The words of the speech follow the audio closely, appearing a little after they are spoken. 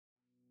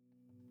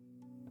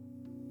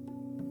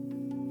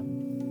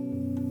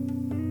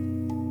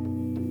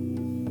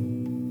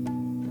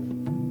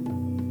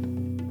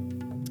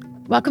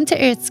Welcome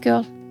to Earth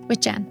School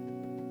with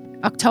Jen.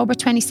 October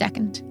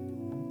 22nd.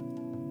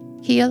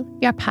 Heal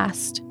your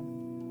past.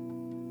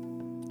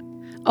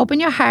 Open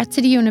your heart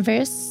to the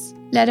universe.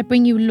 Let it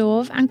bring you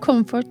love and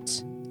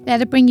comfort.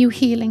 Let it bring you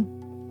healing.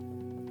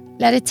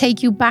 Let it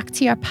take you back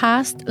to your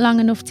past long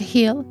enough to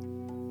heal,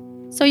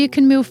 so you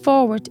can move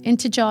forward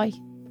into joy.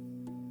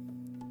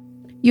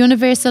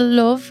 Universal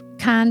love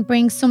can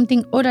bring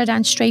something other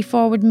than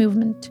straightforward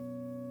movement.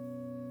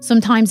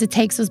 Sometimes it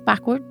takes us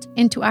backward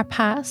into our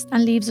past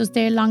and leaves us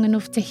there long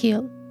enough to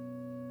heal.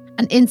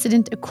 An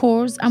incident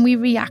occurs and we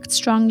react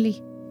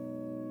strongly.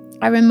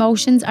 Our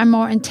emotions are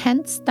more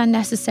intense than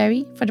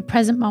necessary for the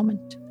present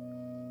moment.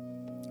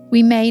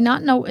 We may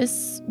not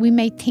notice, we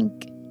may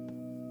think,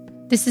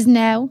 this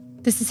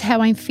is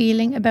how I'm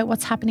feeling about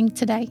what's happening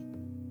today.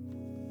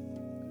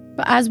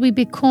 But as we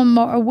become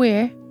more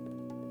aware,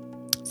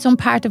 some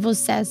part of us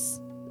says,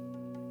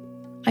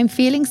 I'm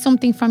feeling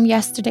something from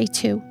yesterday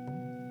too.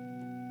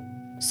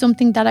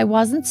 Something that I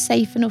wasn't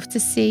safe enough to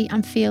see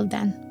and feel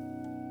then.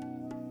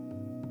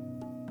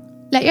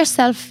 Let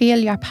yourself feel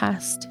your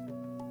past,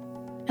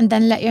 and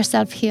then let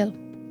yourself heal.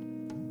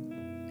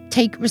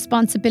 Take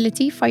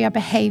responsibility for your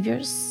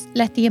behaviours.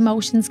 Let the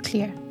emotions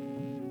clear.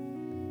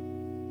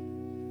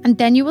 And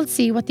then you will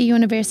see what the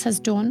universe has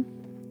done.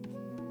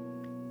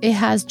 It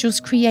has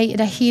just created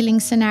a healing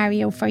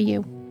scenario for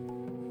you.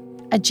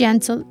 A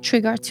gentle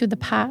trigger to the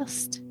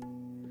past.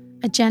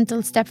 A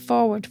gentle step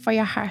forward for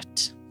your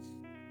heart.